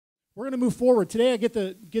We're going to move forward. Today I get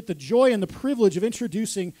the joy and the privilege of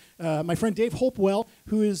introducing my friend Dave Hopewell,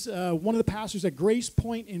 who is one of the pastors at Grace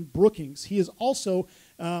Point in Brookings. He is also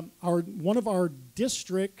one of our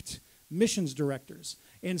district missions directors.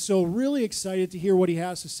 And so really excited to hear what he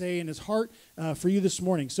has to say in his heart for you this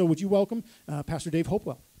morning. So would you welcome Pastor Dave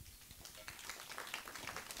Hopewell?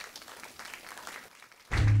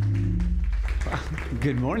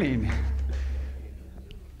 Good morning.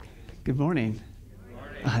 Good morning.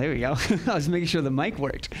 There we go. I was making sure the mic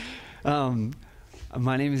worked.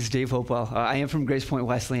 My name is Dave Hopewell. I am from Grace Point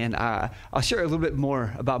Wesleyan. I'll share a little bit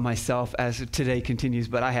more about myself as today continues,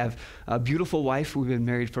 but I have a beautiful wife. We've been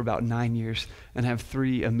married for about 9 years and have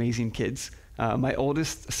 3 amazing kids. My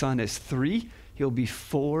oldest son is 3. He'll be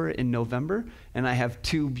 4 in November, and I have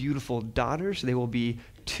 2 beautiful daughters. They will be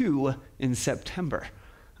 2 in September.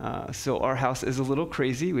 So our house is a little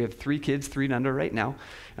crazy. We have 3 kids, 3 and under right now.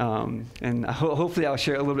 And hopefully I'll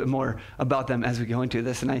share a little bit more about them as we go into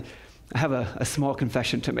this. And I have a small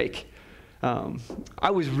confession to make. I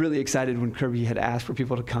was really excited when Kirby had asked for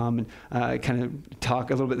people to come and kind of talk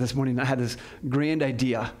a little bit this morning. I had this grand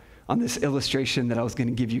idea on this illustration that I was going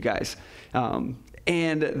to give you guys. And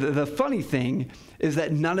the funny thing is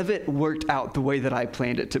that none of it worked out the way that I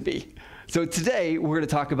planned it to be. So today we're going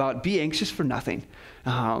to talk about be anxious for nothing.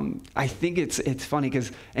 I think it's funny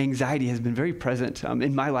because anxiety has been very present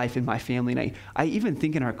in my life, in my family, and I even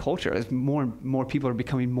think in our culture as more and more people are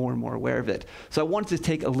becoming more and more aware of it. So I wanted to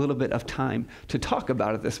take a little bit of time to talk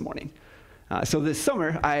about it this morning. So this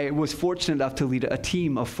summer I was fortunate enough to lead a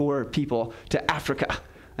team of 4 people to Africa,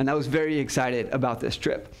 and I was very excited about this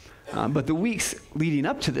trip. But the weeks leading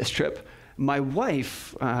up to this trip, my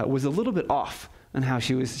wife was a little bit off on how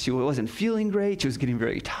she wasn't feeling great. She was getting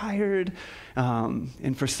very tired.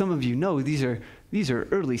 And for some of you know, these are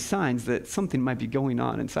early signs that something might be going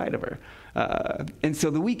on inside of her. And so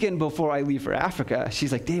the weekend before I leave for Africa,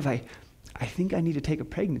 she's like, Dave, I think I need to take a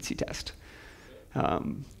pregnancy test.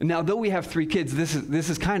 Now, though we have 3 kids, this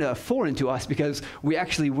is kind of foreign to us because we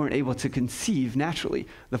actually weren't able to conceive naturally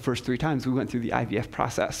the first 3 times we went through the IVF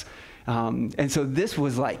process. And so this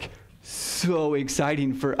was like so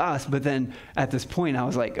exciting for us, but then at this point I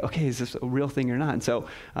was like, okay, is this a real thing or not? And so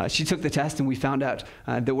she took the test and we found out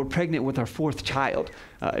that we're pregnant with our 4th child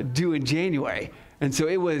due in January. And so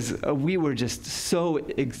we were just so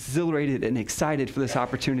exhilarated and excited for this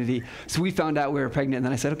opportunity. So we found out we were pregnant, and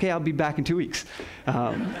then I said, okay, I'll be back in 2 weeks.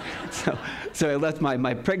 So I left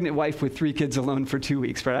my pregnant wife with 3 kids alone for 2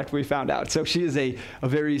 weeks right after we found out. So she is a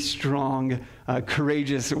very strong,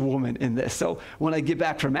 courageous woman in this. So when I get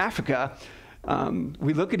back from Africa,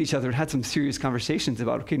 we look at each other and had some serious conversations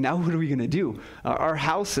about, okay, now what are we going to do? Our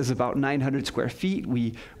house is about 900 square feet.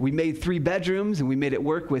 We made 3 bedrooms, and we made it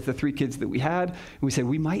work with the 3 kids that we had. And we said,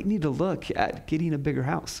 we might need to look at getting a bigger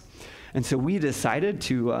house. And so we decided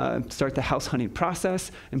to start the house hunting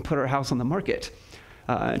process and put our house on the market.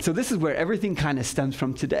 And so this is where everything kind of stems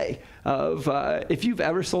from today. If you've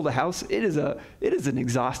ever sold a house, it is an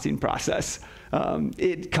exhausting process.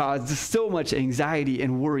 It caused so much anxiety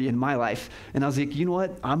and worry in my life. And I was like, you know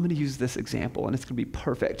what? I'm going to use this example, and it's going to be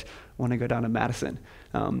perfect when I go down to Madison.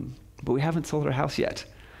 But we haven't sold our house yet.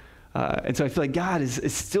 And so I feel like God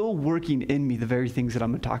is still working in me the very things that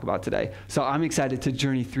I'm going to talk about today. So I'm excited to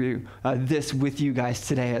journey through this with you guys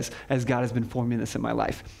today as God has been forming this in my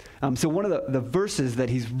life. So one of the verses that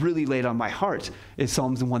he's really laid on my heart is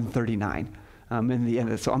Psalms 139 in the end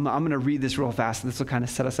of it. So I'm going to read this real fast, and this will kind of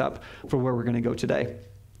set us up for where we're going to go today.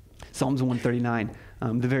 Psalms 139,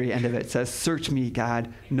 the very end of it says, "Search me,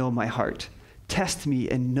 God, know my heart. Test me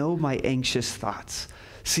and know my anxious thoughts.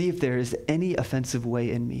 See if there is any offensive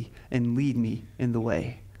way in me, and lead me in the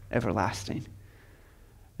way everlasting."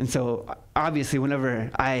 And so obviously whenever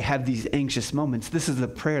I have these anxious moments, this is the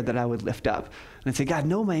prayer that I would lift up. And I'd say, God,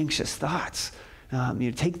 know my anxious thoughts.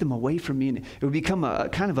 Take them away from me. And it would become a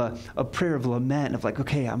kind of a prayer of lament of like,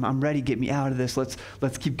 okay, I'm ready, get me out of this.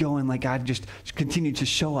 Let's keep going. Like God, just continue to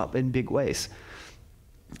show up in big ways.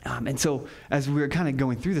 And so as we were kind of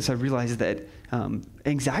going through this, I realized that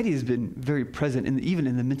anxiety has been very present even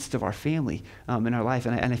in the midst of our family in our life.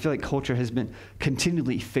 And I feel like culture has been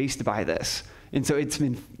continually faced by this. And so it's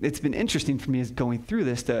been interesting for me as going through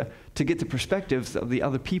this to get the perspectives of the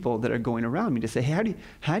other people that are going around me to say, hey,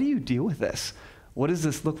 how do you deal with this? What does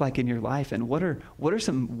this look like in your life? And what are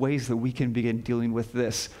some ways that we can begin dealing with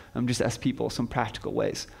this just as people, some practical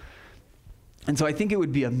ways? And so I think it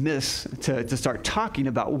would be amiss to start talking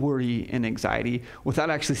about worry and anxiety without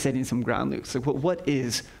actually setting some ground rules. Like, what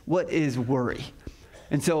is worry?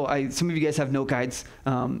 And so some of you guys have note guides.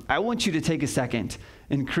 I want you to take a second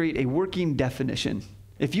and create a working definition.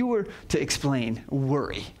 If you were to explain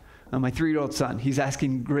worry, my 3-year-old son, he's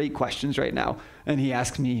asking great questions right now. And he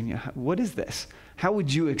asks me, what is this? How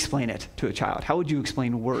would you explain it to a child? How would you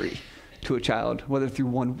explain worry to a child, whether through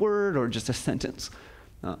one word or just a sentence?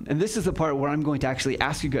 And this is the part where I'm going to actually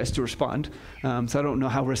ask you guys to respond. So I don't know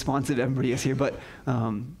how responsive everybody is here, but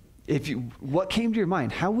what came to your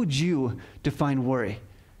mind? How would you define worry?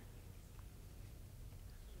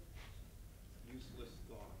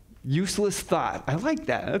 Useless thought. I like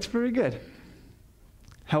that. That's very good.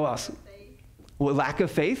 How else? Well, lack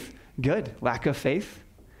of faith. Good. Lack of faith.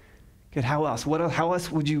 Good. How else? How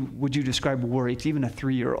else would you describe worry to even a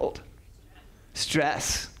 3-year-old?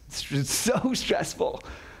 Stress. It's so stressful.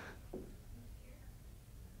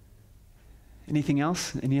 Anything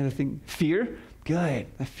else? Any other thing? Fear? Good.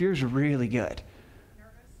 That fear's really good.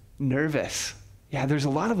 Nervous. Yeah, there's a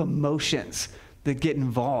lot of emotions that get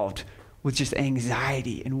involved with just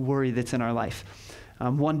anxiety and worry that's in our life.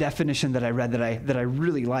 One definition that I read that I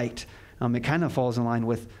really liked, it kind of falls in line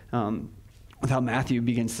with how Matthew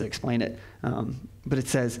begins to explain it. But it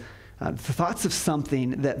says, the thoughts of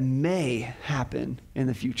something that may happen in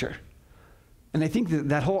the future. And I think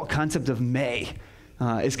that whole concept of may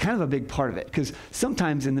is kind of a big part of it, because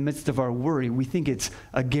sometimes in the midst of our worry, we think it's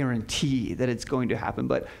a guarantee that it's going to happen.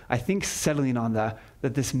 But I think settling on that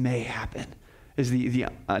this may happen is the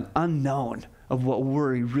unknown of what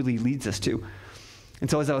worry really leads us to. And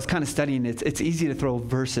so as I was kind of studying, it's easy to throw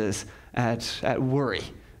verses at worry.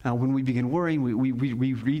 When we begin worrying,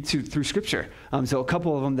 we read through Scripture. So a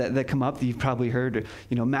couple of them that come up that you've probably heard,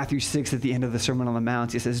 Matthew 6 at the end of the Sermon on the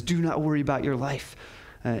Mount, it says, do not worry about your life.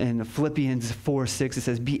 In Philippians 4:6, it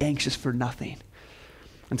says, be anxious for nothing.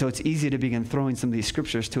 And so it's easy to begin throwing some of these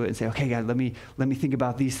scriptures to it and say, okay, God, let me think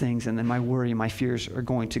about these things, and then my worry and my fears are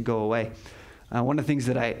going to go away. One of the things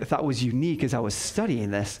that I thought was unique as I was studying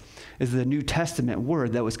this is the New Testament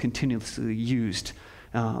word that was continuously used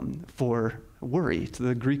for worry. It's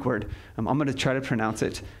the Greek word. I'm going to try to pronounce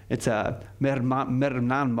it. It's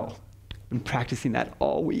merimnanmo. I've been practicing that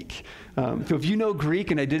all week. So if you know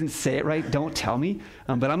Greek and I didn't say it right, don't tell me.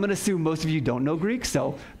 But I'm going to assume most of you don't know Greek,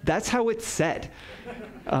 so that's how it's said.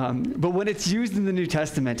 But when it's used in the New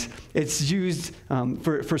Testament, it's used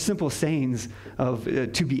for simple sayings of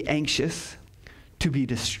to be anxious, to be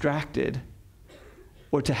distracted,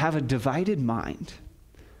 or to have a divided mind.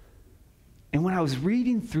 And when I was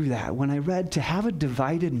reading through that, when I read to have a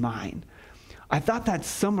divided mind, I thought that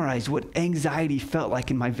summarized what anxiety felt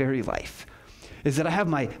like in my very life. Is that I have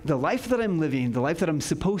the life that I'm living, the life that I'm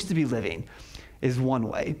supposed to be living is one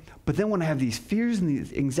way. But then when I have these fears and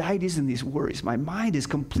these anxieties and these worries, my mind is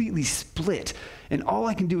completely split. And all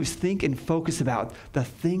I can do is think and focus about the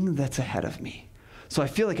thing that's ahead of me. So I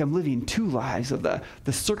feel like I'm living two lives of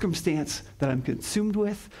the circumstance that I'm consumed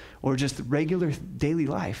with, or just regular daily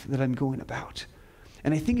life that I'm going about.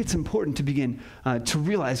 And I think it's important to begin to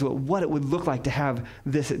realize what it would look like to have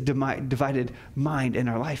this divided mind in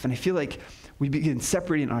our life. And I feel like we begin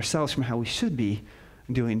separating ourselves from how we should be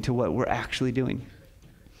doing to what we're actually doing.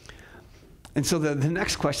 And so the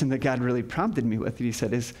next question that God really prompted me with, he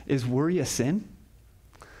said, is worry a sin?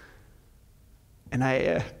 And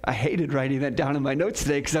I hated writing that down in my notes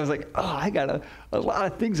today, because I was like, I got a lot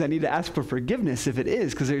of things I need to ask for forgiveness if it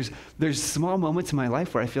is, because there's small moments in my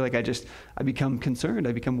life where I feel like I become concerned,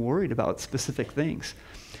 I become worried about specific things.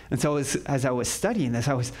 And so as I was studying this,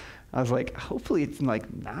 I was like, hopefully it's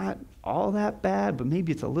like not all that bad, but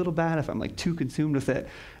maybe it's a little bad if I'm like too consumed with it.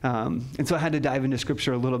 And so I had to dive into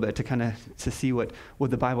Scripture a little bit to see what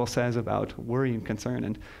the Bible says about worry and concern.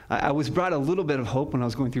 And I was brought a little bit of hope when I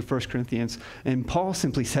was going through 1 Corinthians. And Paul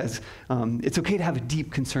simply says, it's okay to have a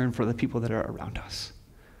deep concern for the people that are around us.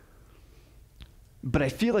 But I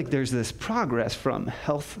feel like there's this progress from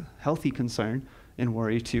healthy concern and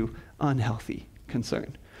worry to unhealthy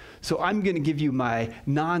concern. So I'm going to give you my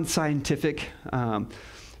non-scientific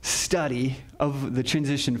study of the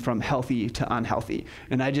transition from healthy to unhealthy.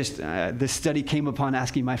 And I just, this study came upon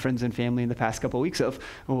asking my friends and family in the past couple of weeks of,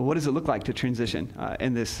 well, what does it look like to transition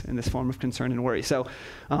in this form of concern and worry? So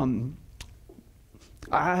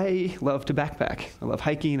I love to backpack. I love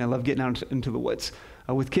hiking. I love getting out into the woods.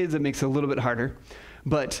 With kids, it makes it a little bit harder.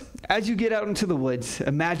 But as you get out into the woods,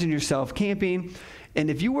 imagine yourself camping,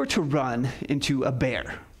 and if you were to run into a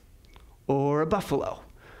bear or a buffalo,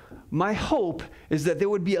 my hope is that there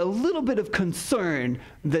would be a little bit of concern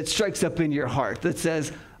that strikes up in your heart that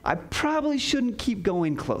says, I probably shouldn't keep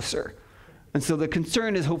going closer. And so the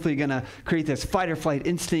concern is hopefully going to create this fight or flight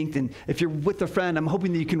instinct. And if you're with a friend, I'm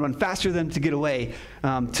hoping that you can run faster than them to get away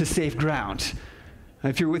to safe ground.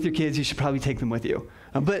 If you're with your kids, you should probably take them with you.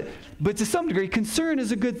 But to some degree, concern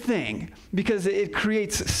is a good thing because it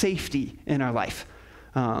creates safety in our life.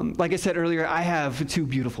 Like I said earlier, I have two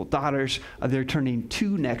beautiful daughters. They're turning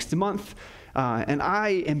 2 next month. And I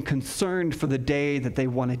am concerned for the day that they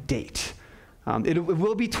want to date. It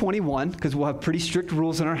will be 21 because we'll have pretty strict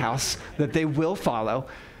rules in our house that they will follow.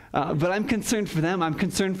 But I'm concerned for them. I'm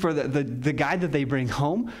concerned for the guy that they bring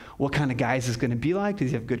home. What kind of guy is this going to be like?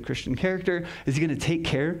 Does he have good Christian character? Is he going to take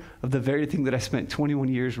care of the very thing that I spent 21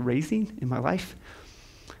 years raising in my life?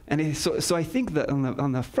 And so I think that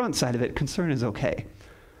on the front side of it, concern is okay.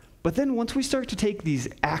 But then once we start to take these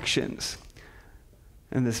actions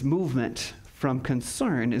and this movement from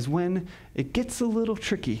concern is when it gets a little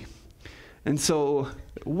tricky. And so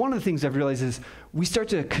one of the things I've realized is we start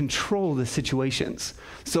to control the situations.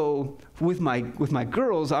 So with my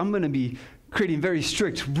girls, I'm going to be creating very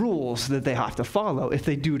strict rules that they have to follow if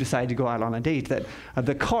they do decide to go out on a date. That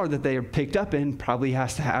the car that they are picked up in probably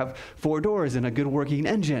has to have 4 doors and a good working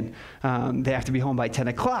engine. They have to be home by 10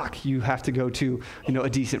 o'clock. You have to go to a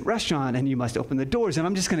decent restaurant and you must open the doors. And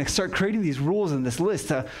I'm just going to start creating these rules in this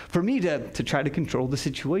list for me to try to control the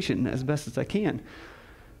situation as best as I can.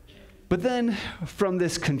 But then from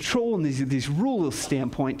this control and these rules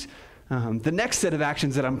standpoint, the next set of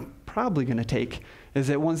actions that I'm probably going to take is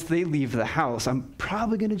that once they leave the house, I'm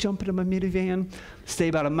probably going to jump into my minivan, stay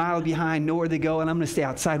about a mile behind, know where they go, and I'm going to stay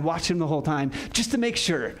outside, watch him the whole time, just to make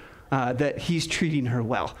sure that he's treating her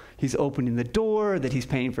well. He's opening the door, that he's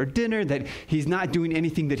paying for dinner, that he's not doing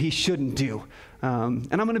anything that he shouldn't do. And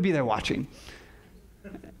I'm going to be there watching.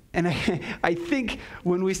 And I think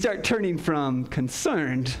when we start turning from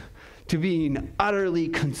concerned to being utterly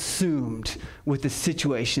consumed with the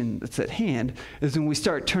situation that's at hand is when we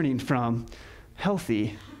start turning from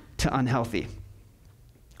healthy to unhealthy.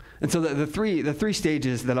 And so the three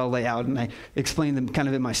stages that I'll lay out, and I explain them kind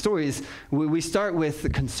of in my stories, we start with the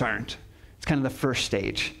concerned. It's kind of the first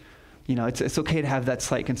stage. It's okay to have that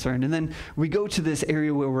slight concern. And then we go to this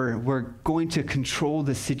area where we're going to control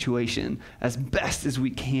the situation as best as we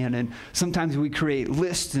can. And sometimes we create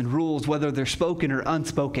lists and rules, whether they're spoken or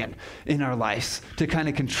unspoken, in our lives to kind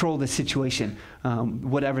of control the situation,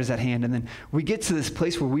 whatever's at hand. And then we get to this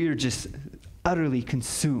place where we are just utterly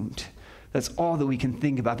consumed. That's all that we can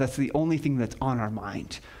think about. That's the only thing that's on our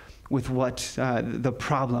mind with what the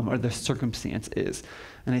problem or the circumstance is.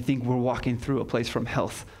 And I think we're walking through a place from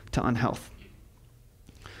health to unhealth.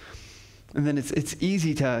 And then it's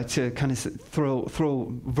easy to kind of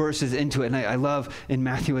throw verses into it. And I love in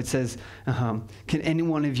Matthew it says, can any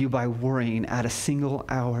one of you by worrying add a single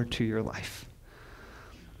hour to your life?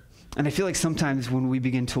 And I feel like sometimes when we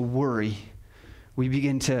begin to worry, we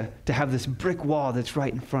begin to have this brick wall that's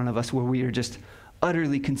right in front of us where we are just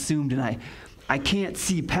utterly consumed. And I can't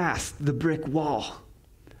see past the brick wall.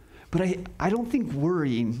 But I don't think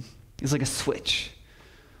worrying is like a switch.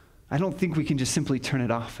 I don't think we can just simply turn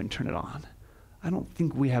it off and turn it on. I don't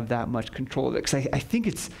think we have that much control of it, because I think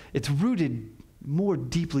it's rooted more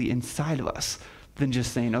deeply inside of us than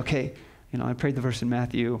just saying, okay, I prayed the verse in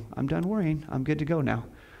Matthew, I'm done worrying, I'm good to go now.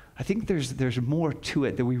 I think there's more to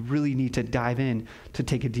it that we really need to dive in to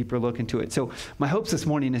take a deeper look into it. So my hopes this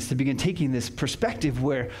morning is to begin taking this perspective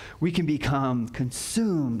where we can become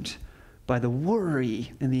consumed by the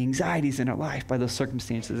worry and the anxieties in our life, by those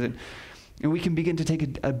circumstances. And we can begin to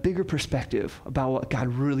take a bigger perspective about what God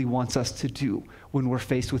really wants us to do when we're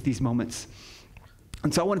faced with these moments.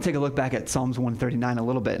 And so I want to take a look back at Psalms 139 a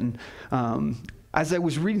little bit. And as I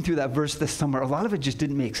was reading through that verse this summer, a lot of it just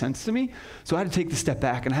didn't make sense to me. So I had to take the step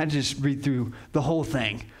back and I had to just read through the whole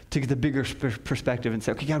thing to get the bigger perspective and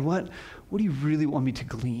say, okay, God, what do you really want me to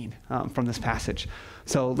glean from this passage?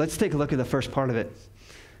 So let's take a look at the first part of it.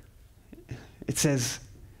 It says,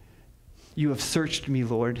 you have searched me,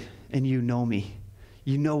 Lord, and you know me.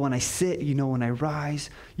 You know when I sit, you know when I rise.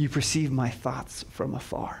 You perceive my thoughts from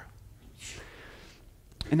afar.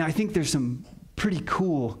 And I think there's some pretty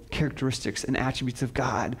cool characteristics and attributes of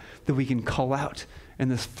God that we can call out in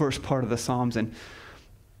this first part of the Psalms. And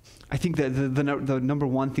I think that the number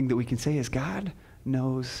one thing that we can say is God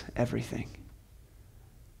knows everything.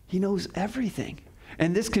 He knows everything.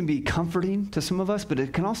 And this can be comforting to some of us, but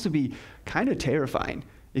it can also be kind of terrifying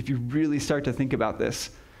if you really start to think about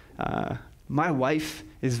this. My wife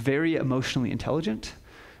is very emotionally intelligent,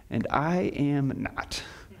 and I am not.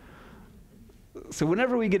 So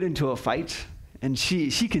whenever we get into a fight, and she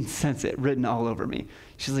can sense it written all over me.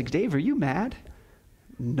 She's like, Dave, are you mad?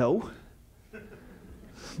 No.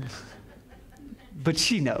 But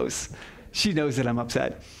she knows. She knows that I'm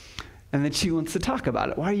upset. And then she wants to talk about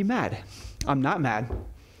it. Why are you mad? I'm not mad.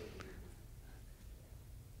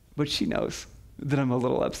 But she knows that I'm a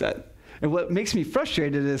little upset. And what makes me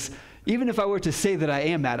frustrated is, Even if I were to say that I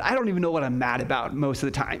am mad, I don't even know what I'm mad about most of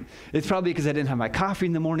the time. It's probably because I didn't have my coffee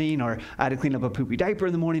in the morning, or I had to clean up a poopy diaper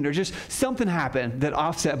in the morning, or just something happened that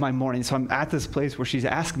offset my morning. So I'm at this place where she's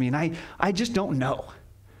asking me, and I just don't know.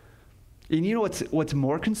 And you know what's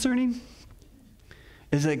more concerning?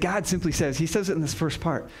 Is that God simply says, he says it in this first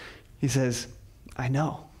part. He says, I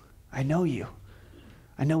know you.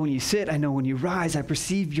 I know when you sit, I know when you rise, I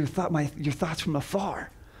perceive your thoughts from afar.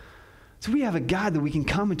 So we have a God that we can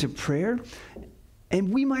come into prayer,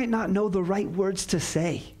 and we might not know the right words to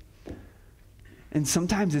say. And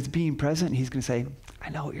sometimes it's being present, and he's going to say,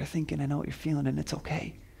 I know what you're thinking, I know what you're feeling, and it's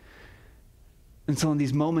okay. And so in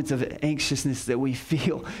these moments of anxiousness that we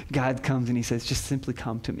feel, God comes and he says, just simply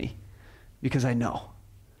come to me, because I know.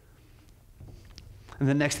 And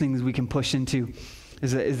the next thing that we can push into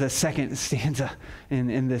is the second stanza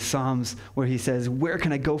in the Psalms, where he says, where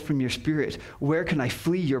can I go from your spirit? Where can I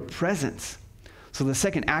flee your presence? So the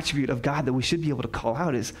second attribute of God that we should be able to call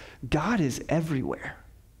out is God is everywhere.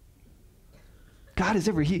 God is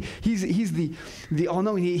everywhere. He's the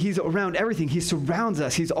all-knowing. He's around everything. He surrounds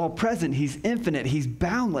us. He's all-present. He's infinite. He's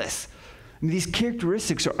boundless. And these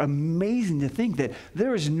characteristics are amazing to think that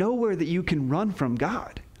there is nowhere that you can run from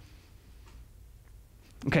God.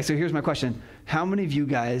 Okay, so here's my question. How many of you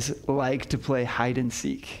guys like to play hide and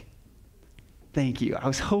seek? Thank you. I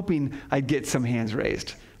was hoping I'd get some hands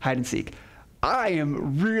raised. Hide and seek. I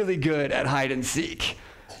am really good at hide and seek.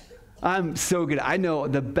 I'm so good. I know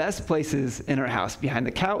the best places in our house, behind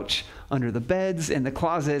the couch, under the beds, in the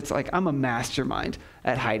closets. Like, I'm a mastermind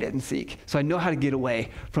at hide and seek. So I know how to get away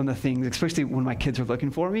from the things, especially when my kids are looking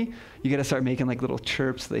for me. You got to start making like little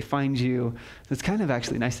chirps so they find you. It's kind of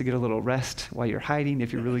actually nice to get a little rest while you're hiding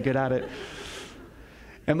if you're really good at it.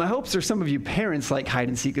 And my hopes are some of you parents like hide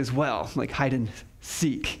and seek as well, like hide and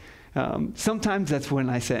seek. Sometimes that's when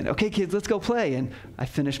I say, okay, kids, let's go play. And I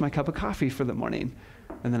finish my cup of coffee for the morning.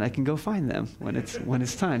 And then I can go find them when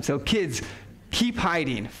it's time. So kids, keep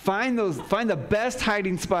hiding. Find the best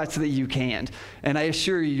hiding spots that you can. And I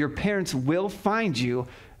assure you, your parents will find you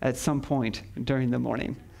at some point during the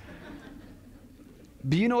morning.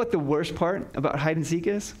 Do you know what the worst part about hide and seek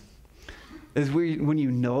is? Is when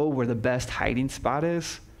you know where the best hiding spot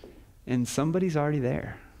is, and somebody's already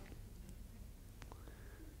there.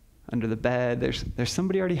 Under the bed, there's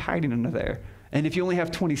somebody already hiding under there. And if you only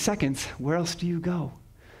have 20 seconds, where else do you go?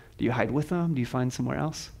 Do you hide with them? Do you find somewhere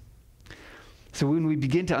else? So when we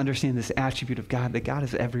begin to understand this attribute of God, that God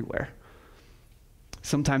is everywhere,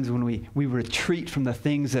 sometimes when we retreat from the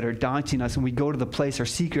things that are daunting us and we go to the place, our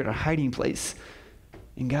secret, our hiding place,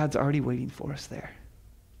 and God's already waiting for us there.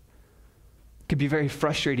 It could be very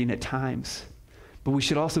frustrating at times, but we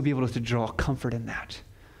should also be able to draw comfort in that,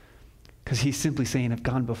 because he's simply saying, I've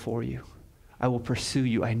gone before you. I will pursue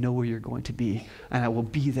you. I know where you're going to be, and I will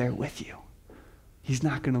be there with you. He's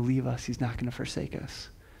not going to leave us. He's not going to forsake us.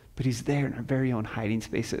 But he's there in our very own hiding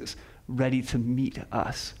spaces, ready to meet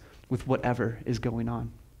us with whatever is going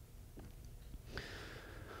on.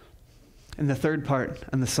 And the third part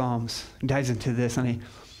in the Psalms dives into this, and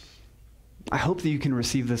I hope that you can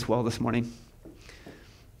receive this well this morning.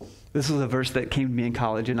 This was a verse that came to me in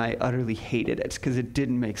college, and I utterly hated it because it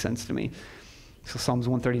didn't make sense to me. So Psalms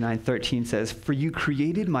 139:13 says, for you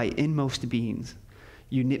created my inmost beings.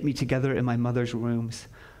 You knit me together in my mother's wombs.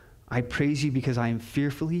 I praise you because I am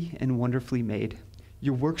fearfully and wonderfully made.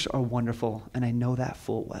 Your works are wonderful, and I know that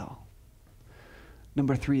full well.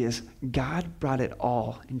 Number 3 is God brought it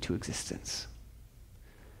all into existence.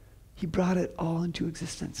 He brought it all into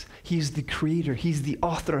existence. He's the creator. He's the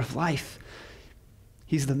author of life.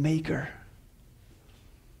 He's the maker.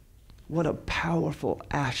 What a powerful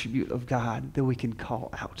attribute of God that we can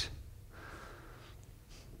call out.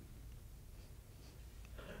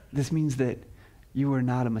 This means that you are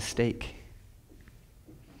not a mistake.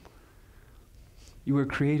 You were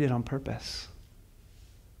created on purpose.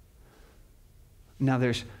 Now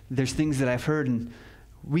there's things that I've heard, and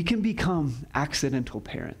we can become accidental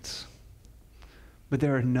parents, but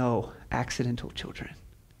there are no accidental children.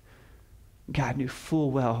 God knew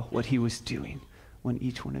full well what he was doing when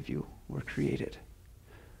each one of you were created.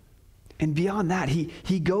 And beyond that,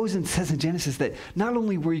 he goes and says in Genesis that not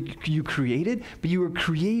only were you created, but you were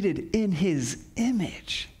created in his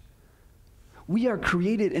image. We are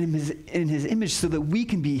created in his image so that we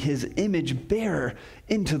can be his image bearer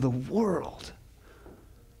into the world.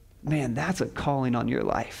 Man, that's a calling on your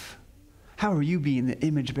life. How are you being the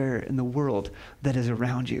image bearer in the world that is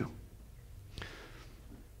around you?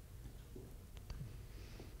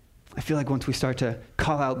 I feel like once we start to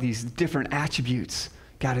call out these different attributes,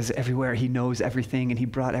 God is everywhere, he knows everything, and he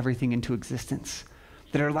brought everything into existence,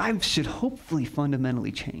 that our lives should hopefully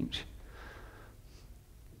fundamentally change.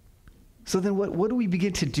 So then what do we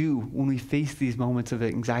begin to do when we face these moments of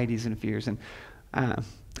anxieties and fears? And I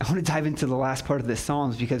want to dive into the last part of this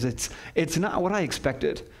Psalms because it's not what I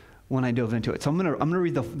expected when I dove into it. So I'm gonna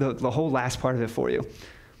read the whole last part of it for you.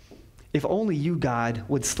 If only you, God,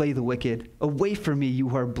 would slay the wicked. Away from me, you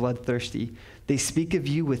who are bloodthirsty. They speak of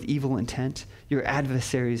you with evil intent. Your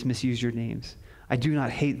adversaries misuse your names. I do not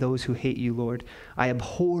hate those who hate you, Lord. I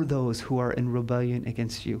abhor those who are in rebellion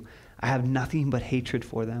against you. I have nothing but hatred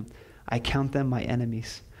for them. I count them my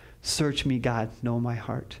enemies. Search me, God, know my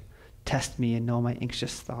heart. Test me and know my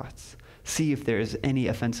anxious thoughts. See if there is any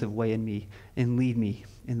offensive way in me, and lead me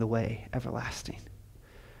in the way everlasting.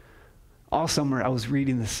 All summer, I was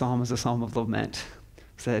reading this psalm as a psalm of lament.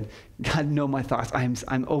 Said, God, know my thoughts.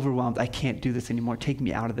 I'm overwhelmed. I can't do this anymore. Take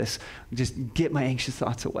me out of this. Just get my anxious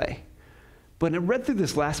thoughts away. But when I read through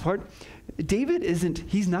this last part, David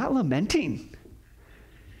he's not lamenting.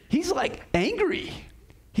 He's like angry.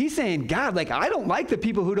 He's saying, God, like, I don't like the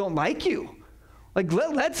people who don't like you. Like,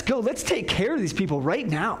 let's go. Let's take care of these people right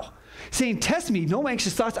now. Saying, test me, no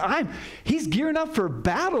anxious thoughts. He's gearing up for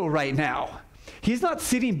battle right now. He's not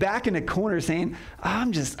sitting back in a corner saying,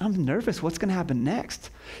 I'm nervous. What's going to happen next?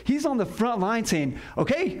 He's on the front line saying,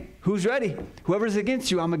 okay, who's ready? Whoever's against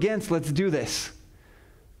you, I'm against. Let's do this.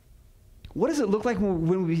 What does it look like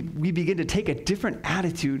when we begin to take a different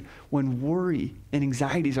attitude when worry and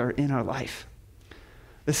anxieties are in our life?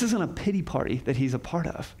 This isn't a pity party that he's a part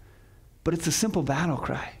of, but it's a simple battle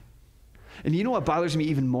cry. And you know what bothers me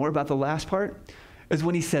even more about the last part? Is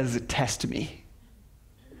when he says, test me.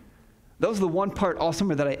 That was the one part all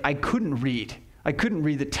summer that I couldn't read. I couldn't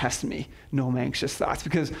read the test me, no anxious thoughts,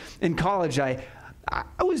 because in college I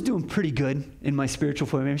was doing pretty good in my spiritual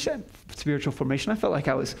formation. I felt like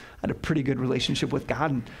I had a pretty good relationship with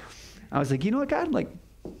God, and I was like, you know what, God, like,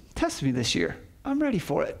 test me this year. I'm ready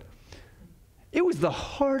for it. It was the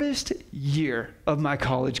hardest year of my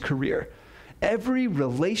college career. Every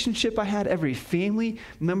relationship I had, every family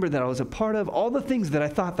member that I was a part of, all the things that I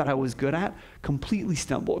thought that I was good at, completely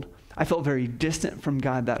stumbled. I felt very distant from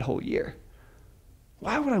God that whole year.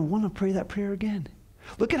 Why would I want to pray that prayer again?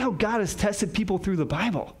 Look at how God has tested people through the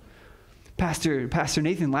Bible. Pastor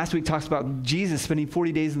Nathan last week talks about Jesus spending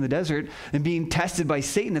 40 days in the desert and being tested by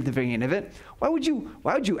Satan at the very end of it. Why would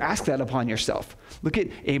you ask that upon yourself? Look at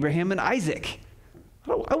Abraham and Isaac.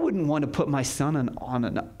 I wouldn't want to put my son on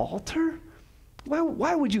an altar.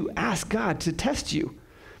 Why would you ask God to test you?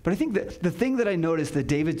 But I think that the thing that I noticed that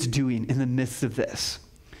David's doing in the midst of this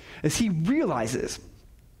is he realizes,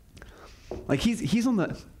 like he's on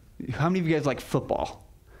the, how many of you guys like football?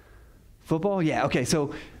 Football? Yeah, okay,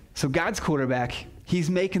 so God's quarterback, he's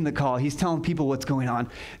making the call. He's telling people what's going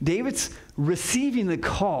on. David's receiving the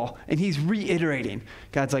call, and he's reiterating.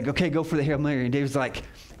 God's like, okay, go for the Hail Mary. And David's like,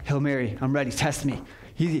 Hail Mary, I'm ready, test me.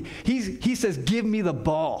 He says, give me the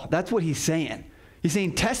ball. That's what he's saying. He's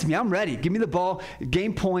saying, test me, I'm ready. Give me the ball,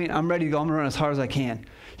 game point, I'm ready to go. I'm going to run as hard as I can.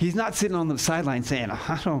 He's not sitting on the sideline saying,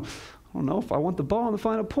 I don't know if I want the ball on the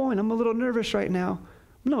final point. I'm a little nervous right now.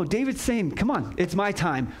 No, David's saying, come on, it's my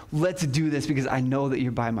time. Let's do this because I know that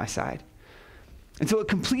you're by my side. And so it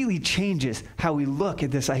completely changes how we look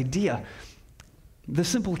at this idea. The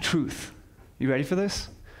simple truth, you ready for this?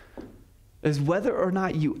 Is whether or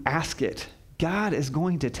not you ask it, God is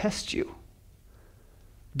going to test you.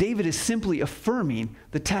 David is simply affirming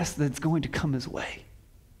the test that's going to come his way.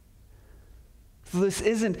 So this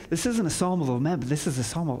isn't a psalm of lament, but this is a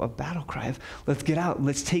psalm of a battle cry of let's get out,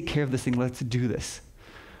 let's take care of this thing, let's do this.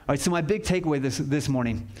 All right, so my big takeaway this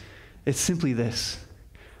morning is simply this.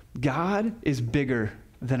 God is bigger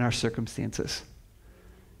than our circumstances.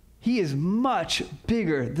 He is much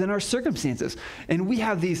bigger than our circumstances. And we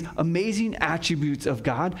have these amazing attributes of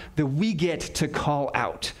God that we get to call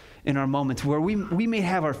out in our moments where we may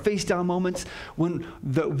have our face down moments when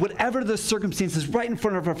whatever the circumstances right in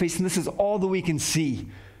front of our face, and this is all that we can see.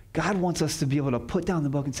 God wants us to be able to put down the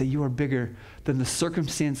book and say, you are bigger than the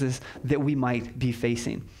circumstances that we might be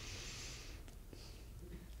facing.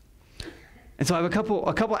 And so I have a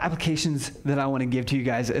couple applications that I want to give to you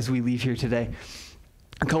guys as we leave here today.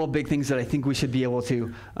 A couple big things that I think we should be able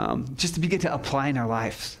to just to begin to apply in our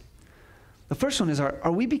lives. The first one is,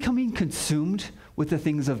 are we becoming consumed with the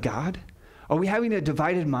things of God? Are we having a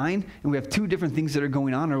divided mind and we have two different things that are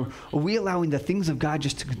going on? Or are we allowing the things of God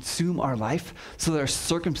just to consume our life so that our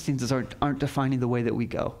circumstances aren't defining the way that we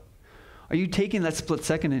go? Are you taking that split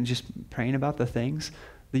second and just praying about the things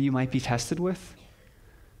that you might be tested with?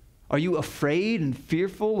 Are you afraid and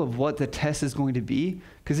fearful of what the test is going to be?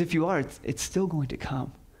 Because if you are, it's still going to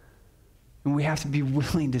come. And we have to be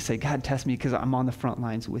willing to say, God, test me because I'm on the front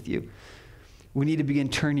lines with you. We need to begin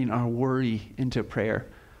turning our worry into prayer.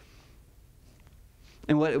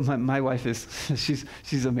 And what my wife is,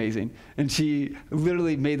 she's amazing. And she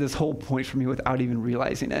literally made this whole point for me without even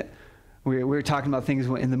realizing it. We were talking about things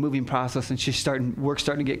in the moving process, and work's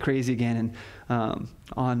starting to get crazy again. And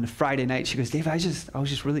on Friday night, she goes, Dave, I was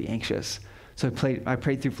just really anxious. So I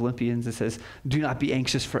prayed through Philippians. It says, do not be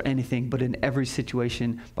anxious for anything, but in every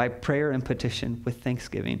situation, by prayer and petition, with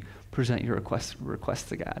thanksgiving, present your requests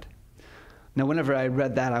to God. Now, whenever I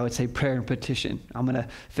read that, I would say prayer and petition. I'm going to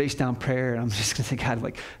face down prayer, and I'm just going to say, God,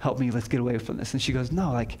 like, help me, let's get away from this. And she goes,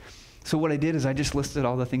 no, like, so what I did is I just listed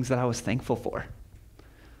all the things that I was thankful for.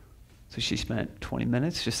 So she spent 20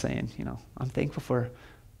 minutes just saying, I'm thankful for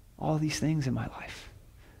all these things in my life.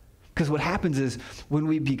 Because what happens is when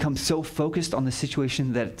we become so focused on the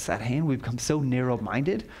situation that's at hand, we become so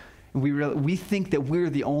narrow-minded, and we think that we're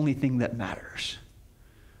the only thing that matters.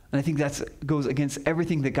 And I think that goes against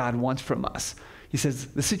everything that God wants from us. He says,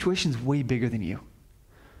 the situation's way bigger than you.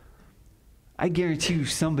 I guarantee you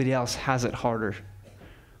somebody else has it harder.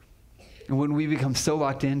 And when we become so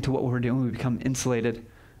locked into what we're doing, we become insulated.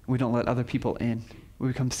 We don't let other people in. We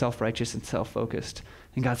become self-righteous and self-focused.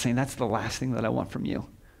 And God's saying, that's the last thing that I want from you.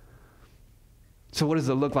 So what does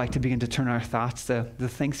it look like to begin to turn our thoughts to the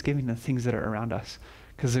thanksgiving and the things that are around us?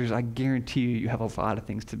 Because I guarantee you have a lot of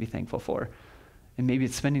things to be thankful for. And maybe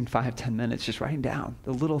it's spending 5-10 minutes just writing down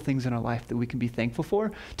the little things in our life that we can be thankful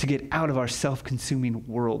for to get out of our self-consuming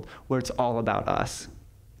world where it's all about us.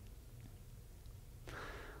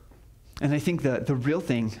 And I think the real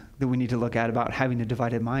thing that we need to look at about having a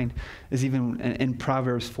divided mind is even in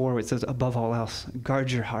Proverbs 4, where it says, above all else,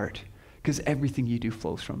 guard your heart, because everything you do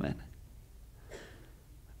flows from it.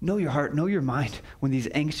 Know your heart, know your mind. When these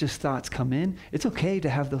anxious thoughts come in, it's okay to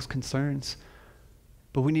have those concerns,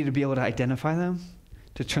 but we need to be able to identify them,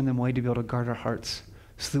 to turn them away, to be able to guard our hearts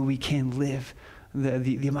so that we can live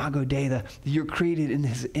the Imago Dei, you're created in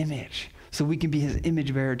his image, so we can be his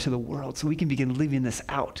image bearer to the world, so we can begin living this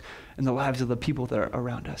out in the lives of the people that are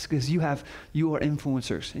around us. Because you are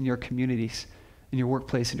influencers in your communities, in your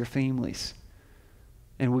workplace, in your families.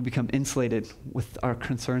 And we become insulated with our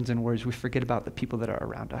concerns and worries. We forget about the people that are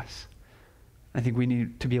around us. I think we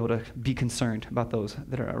need to be able to be concerned about those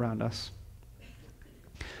that are around us.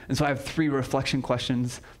 And so I have 3 reflection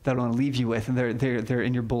questions that I want to leave you with, and they're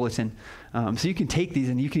in your bulletin. So you can take these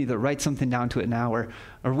and you can either write something down to it now, or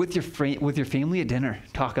with your family at dinner,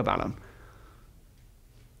 talk about them.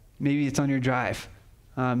 Maybe it's on your drive.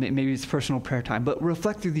 Maybe it's personal prayer time. But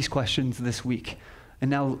reflect through these questions this week. And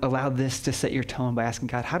now allow this to set your tone by asking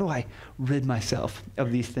God, how do I rid myself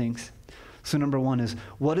of these things? So number 1 is,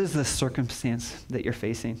 what is the circumstance that you're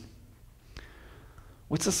facing?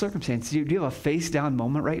 What's the circumstance? Do you have a face-down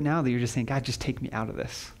moment right now that you're just saying, God, just take me out of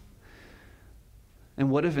this? And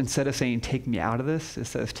what if instead of saying, take me out of this, it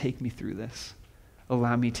says, take me through this.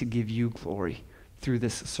 Allow me to give you glory through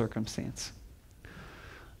this circumstance.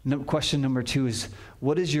 Question number 2 is,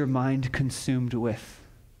 what is your mind consumed with?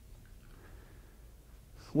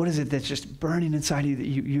 What is it that's just burning inside you that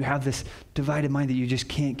you have this divided mind that you just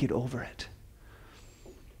can't get over it?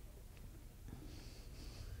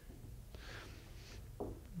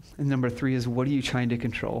 And number 3 is, what are you trying to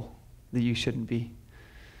control that you shouldn't be?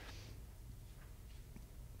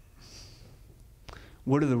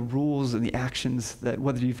 What are the rules and the actions that,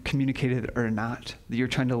 whether you've communicated it or not, that you're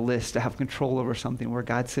trying to list to have control over something where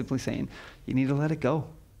God's simply saying, you need to let it go.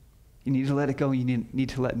 You need to let it go. You need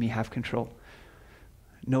to let me have control.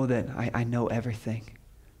 Know that I know everything,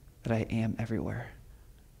 that I am everywhere.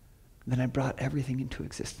 Then I brought everything into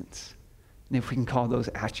existence. And if we can call those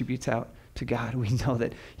attributes out to God, we know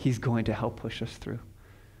that he's going to help push us through,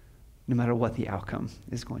 no matter what the outcome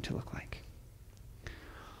is going to look like.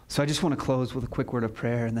 So I just want to close with a quick word of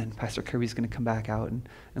prayer, and then Pastor Kirby's going to come back out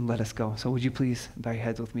and let us go. So would you please bow your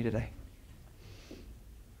heads with me today?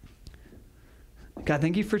 God,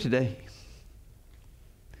 thank you for today.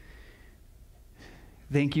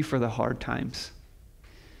 Thank you for the hard times,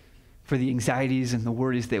 for the anxieties and the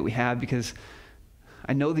worries that we have, because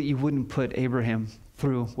I know that you wouldn't put Abraham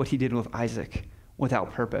through what he did with Isaac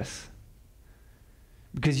without purpose,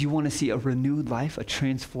 because you want to see a renewed life, a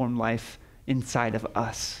transformed life inside of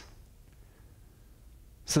us,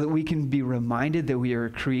 so that we can be reminded that we are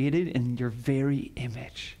created in your very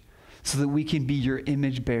image, so that we can be your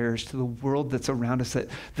image bearers to the world that's around us that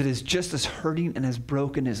is just as hurting and as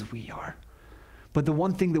broken as we are. But the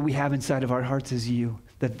one thing that we have inside of our hearts is you,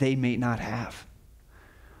 that they may not have.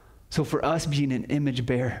 So for us being an image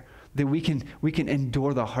bearer, that we can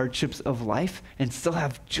endure the hardships of life and still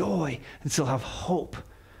have joy and still have hope,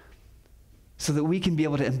 so that we can be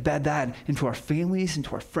able to embed that into our families,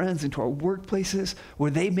 into our friends, into our workplaces,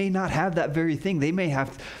 where they may not have that very thing. They may have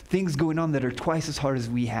things going on that are twice as hard as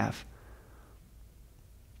we have.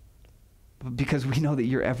 But because we know that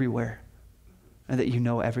you're everywhere and that you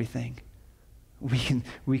know everything, we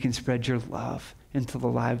can spread your love into the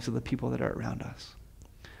lives of the people that are around us.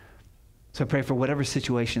 So I pray for whatever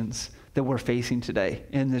situations that we're facing today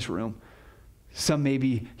in this room. Some may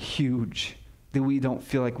be huge, that we don't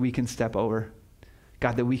feel like we can step over.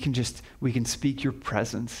 God, that we can speak your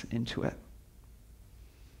presence into it.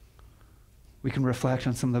 We can reflect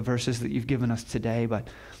on some of the verses that you've given us today, but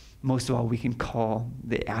most of all, we can call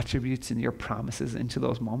the attributes and your promises into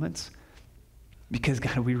those moments. Because,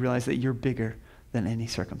 God, we realize that you're bigger than any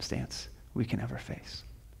circumstance we can ever face.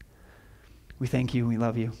 We thank you and we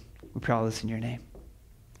love you. We pray all this in your name.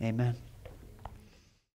 Amen.